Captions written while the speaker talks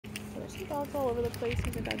There's some dogs all over the place.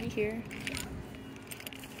 There's a doggy here.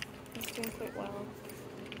 He's doing quite well.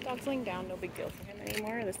 Dog's laying down, no big deal for him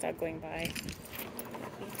anymore. This dog going by.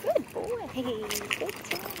 Good boy. Good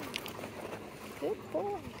job. Good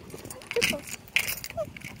boy. Good boy.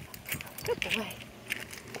 Good boy.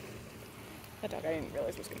 That dog I didn't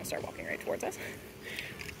realize was going to start walking right towards us.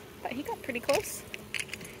 But he got pretty close.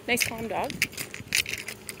 Nice calm dog.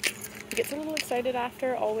 He gets a little excited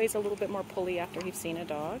after, always a little bit more pulley after he's seen a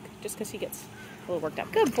dog, just because he gets a little worked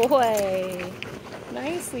up. Good boy!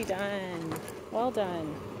 Nicely done. Well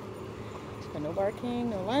done. But no barking,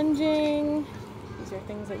 no lunging. These are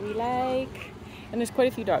things that we like. And there's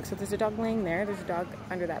quite a few dogs. So there's a dog laying there, there's a dog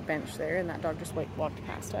under that bench there, and that dog just walked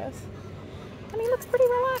past us. And he looks pretty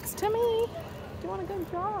relaxed to me. Doing a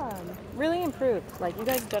good job. Really improved. Like, you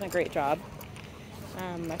guys have done a great job.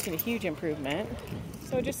 I've seen a huge improvement.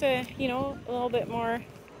 So just a little bit more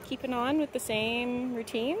keeping on with the same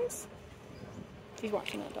routines. He's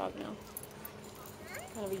watching that dog now.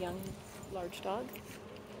 Kind of a young, large dog.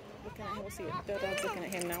 Looking at him, we'll see it. The dog's looking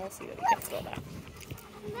at him now. We'll see what he thinks about that.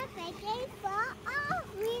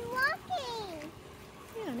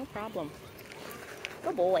 Yeah, no problem.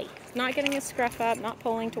 Good boy. He's not getting his scruff up, not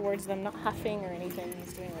pulling towards them, not huffing or anything.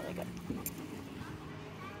 He's doing really good.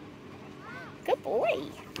 Good boy.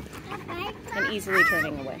 And easily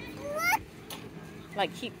turning away.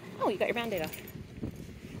 Like oh, you got your band-aid off.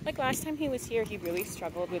 Like last time he was here, he really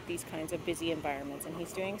struggled with these kinds of busy environments, and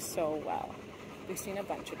he's doing so well. We've seen a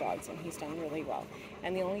bunch of dogs, and he's done really well.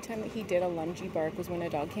 And the only time that he did a lungy bark was when a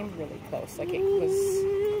dog came really close. Like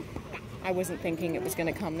I wasn't thinking it was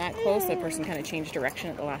going to come that close. The person kind of changed direction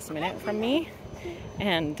at the last minute from me,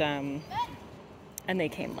 and they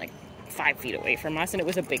came like 5 feet away from us, and it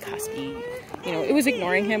was a big husky. It was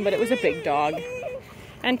ignoring him, but it was a big dog.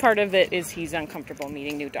 And part of it is he's uncomfortable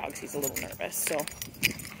meeting new dogs. He's a little nervous, so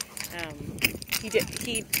he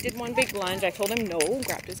did one big lunge. I told him no,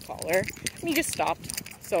 grabbed his collar, and he just stopped.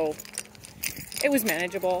 So it was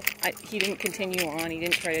manageable. He didn't continue on. He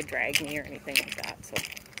didn't try to drag me or anything like that. So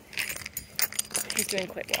he's doing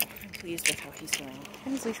quite well. I'm pleased with how he's doing.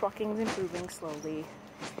 And his leash walking is improving slowly.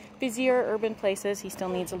 Busier urban places, he still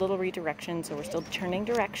needs a little redirection, so we're still turning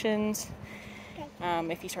directions.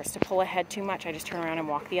 If he starts to pull ahead too much, I just turn around and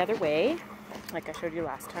walk the other way, like I showed you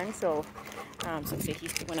last time. So say he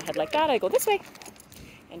went ahead like that, I go this way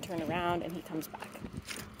and turn around, and he comes back.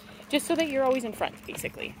 Just so that you're always in front,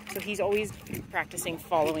 basically. So he's always practicing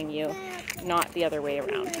following you, not the other way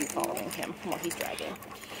around, you following him while he's dragging.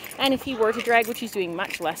 And if he were to drag, which he's doing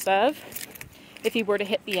much less of, if he were to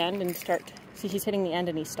hit the end and start, see he's hitting the end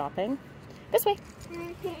and he's stopping, this way,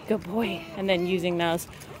 good boy. And then using those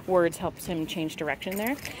words helps him change direction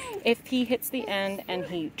there. If he hits the end and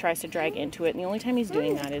he tries to drag into it, and the only time he's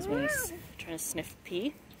doing that is when he's trying to sniff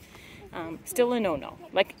pee, still a no-no.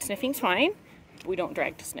 Like, sniffing's fine, but we don't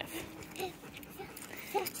drag to sniff.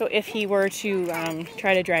 So if he were to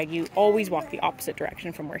try to drag you, always walk the opposite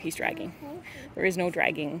direction from where he's dragging. There is no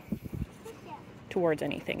dragging towards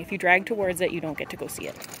anything. If you drag towards it, you don't get to go see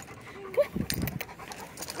it. Come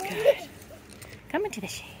on. Good. Come into the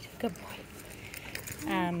shade. Good boy.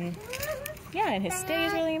 Yeah, and his stay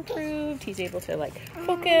is really improved. He's able to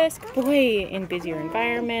focus. Good boy, in busier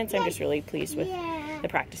environments. I'm just really pleased with the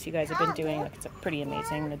practice you guys have been doing. It's pretty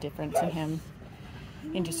amazing, the difference in him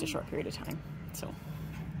in just a short period of time. So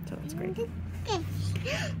that's great.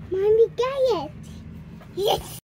 Mommy got it. Yes.